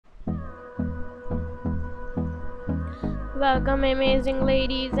Welcome amazing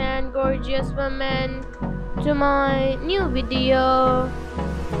ladies and gorgeous women to my new video.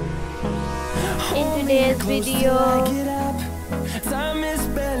 In today's video, we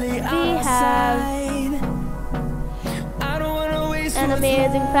have an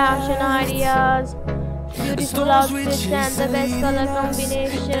amazing fashion ideas, beautiful outfits and the best color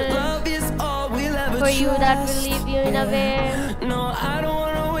combination for you that will leave you in a way.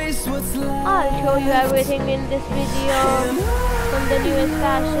 I'll show you everything in this video, from the newest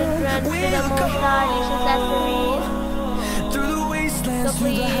fashion trends to the most stylish accessories. So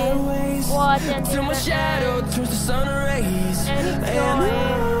please watch and listen and enjoy.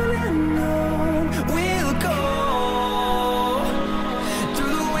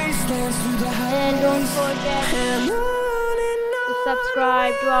 And don't forget to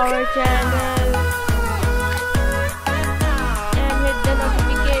subscribe to our channel and hit the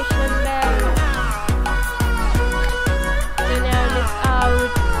notification bell to never miss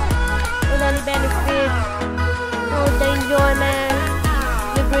out on any benefits or the enjoyment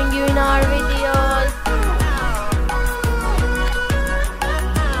we bring you in our videos.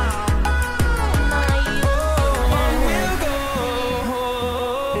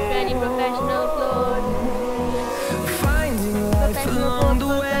 Professional clothes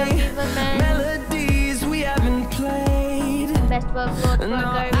melodies we haven't played. Best for clothes for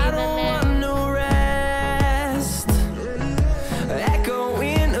curvy women. No rest.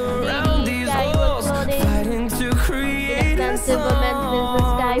 Echoing around these walls, fighting to create a Expensive women's business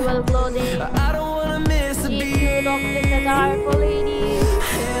casual clothing. I don't wanna miss a beat. Cheap outfits that are for ladies.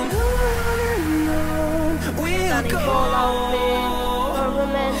 Stunning fall outfits for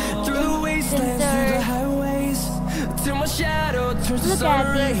women. Look at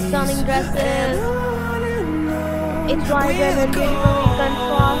these stunning dresses. It's vibrant and beautifully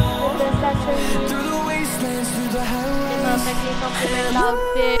contrast with the accessories. They perfectly complement the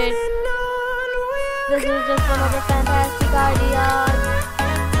outfit. This is just one of the fantastic ideas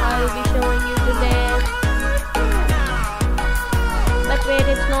I will be showing you today. But wait,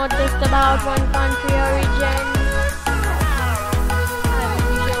 it's not just about one country or region. I will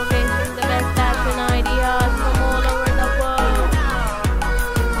be showcasing the best fashion ideas from all over the world.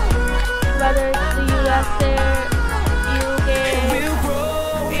 Whether it's the USA, UK,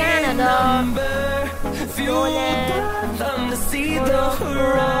 Canada, Poland, Morocco,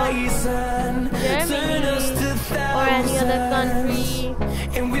 Germany, or any other country, I have got you covered. National boundaries.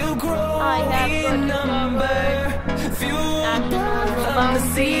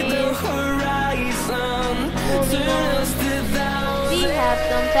 Moving on, we have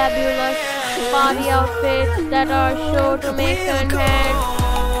some fabulous party outfits that are sure to make fun heads.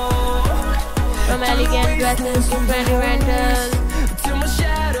 From elegant dresses to trendy rentals,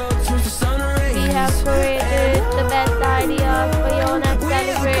 we have created the best ideas for your next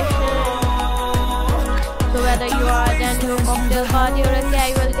celebration. So whether you are attending a cocktail party or a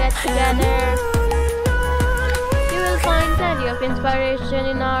casual get-together, you will find plenty of inspiration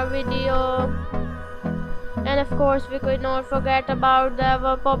in our video. And of course, we could not forget about the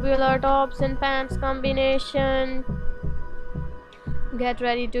ever popular tops and pants combination. Get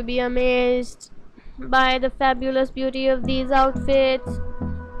ready to be amazed by the fabulous beauty of these outfits.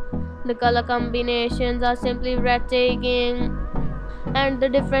 The color combinations are simply breathtaking, and the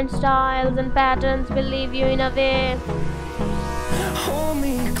different styles and patterns will leave you in a way. Hold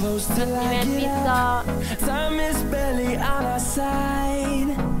me close till I get up. Time is barely on our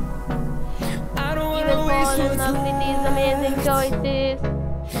side. I don't You will wanna fall in love with these amazing choices.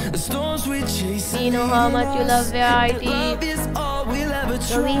 the storms we chase. We know how much you love variety,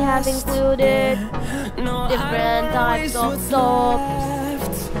 so we have included different types of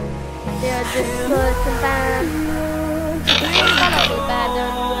tops. They are just skirts and pants, colorful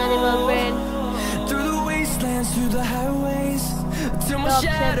patterns, animal prints, through the wastelands, through the highways, till my tops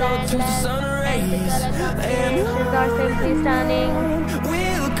shadow and turns to sun and the rays. color combinations are simply stunning.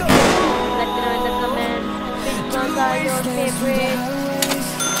 We'll go Let me know in the comments which ones are your favorites.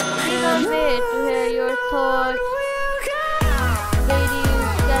 We can't wait to hear your thoughts. Ladies,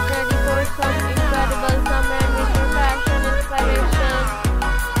 get ready for some incredible summer and winter fashion inspiration.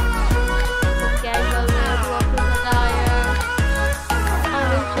 From casual wear to office attire, I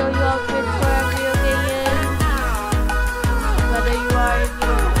will show you outfits for every occasion. Whether you are in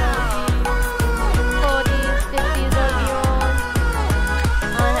your 30s, 40s, 50s or beyond,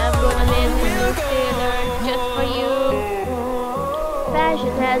 I have got amazing looks tailored just for you.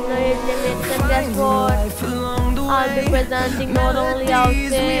 Fashion has no age limits, and guess what? I'll be presenting not only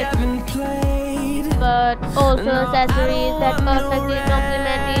outfits but also accessories that perfectly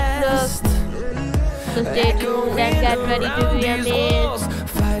complement each look. So stay tuned and get ready to be amazed.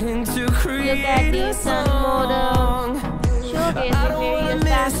 Look at these stunning models, showcasing various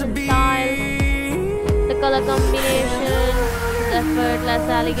fashion styles. The color combination, the effortless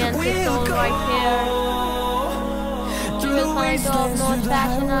elegance is all right here. You will find top-notch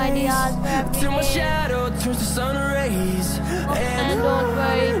fashion ideas for every day. And don't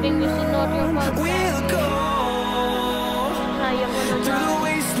worry, English is not your first language. Now you're gonna learn.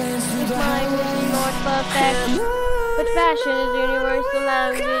 My English is not perfect, but fashion is a universal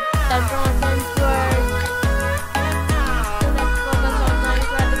language that transcends words. So let's focus on my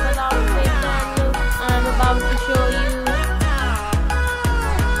incredible outfits and look I'm about to show you.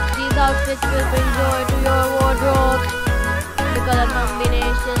 These outfits will bring joy to your wardrobe. The color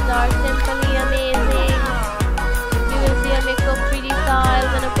combinations are simply amazing. You will see a mix of 3D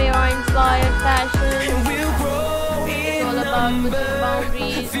styles and a pair-inspired fashion. It's all about pushing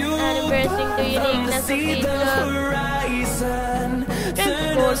boundaries and embracing the uniqueness of each look. Trends, of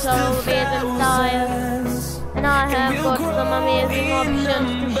course, are always in style, and I have got some amazing options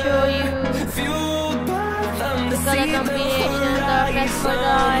to show you. The color combinations are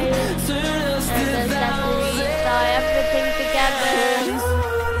mesmerized, and the accessories tie everything together.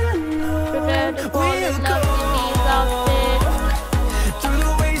 Prepare to fall in love with these outfits.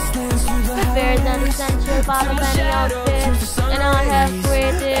 Footwear is an essential part of any outfit, and I have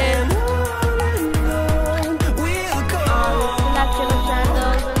created selection of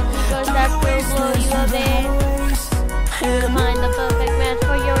sandals and sneakers that will blow you away. You will find the perfect match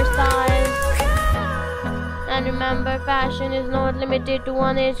for your style. And remember, fashion is not limited to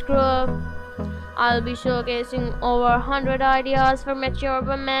one age group. I'll be showcasing over 100 ideas for mature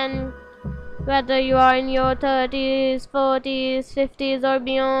women. Whether you are in your 30s, 40s, 50s or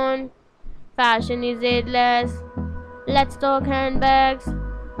beyond, fashion is ageless. Let's talk handbags.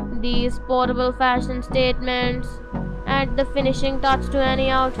 These portable fashion statements add the finishing touch to any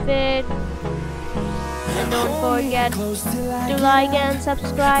outfit. And don't forget to like and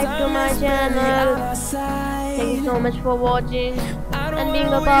subscribe to my channel. Thank you so much for watching and being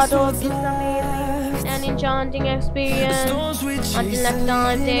a part of this amazing and enchanting experience. Until next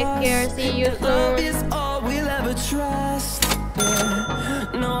time, take care. See you soon.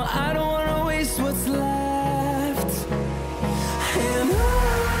 No, I don't wanna waste what's left. And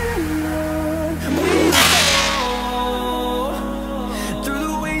on we go, through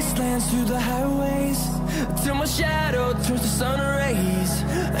the wastelands, through the highways, till my shadow turns to sun rays.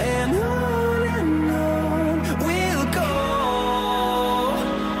 And on we'll go,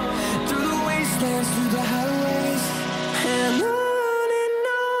 through the wastelands, through the highways, and on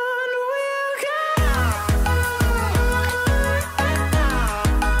we'll go.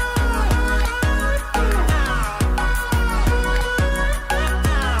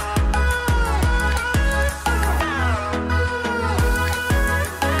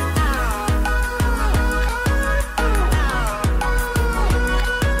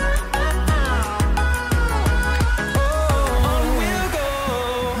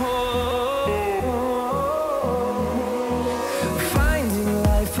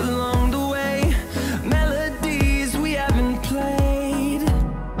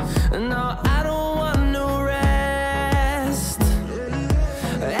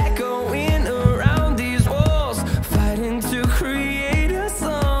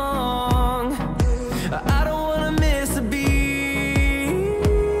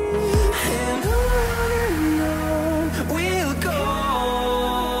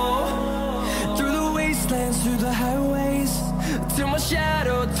 Through the highways, till my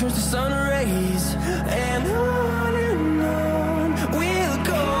shadow turns to sun rays. And on we'll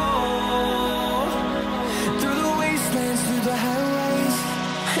go, through the wastelands, through the highways,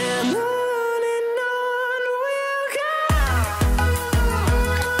 and on.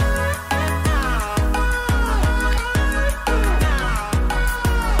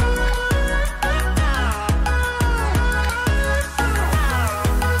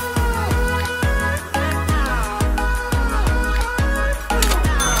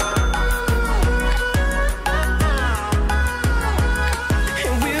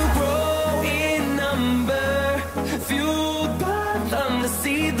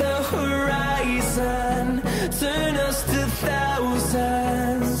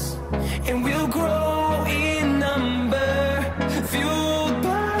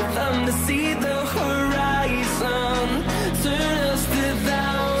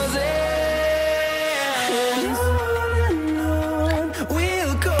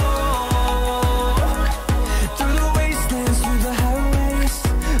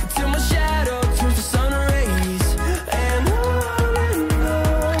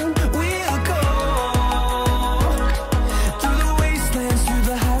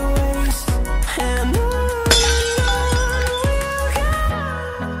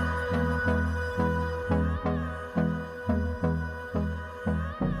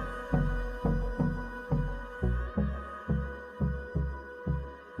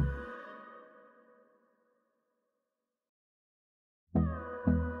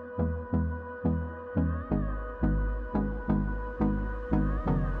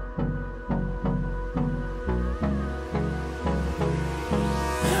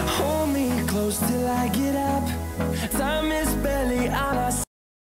 close till I get up. Time is barely on our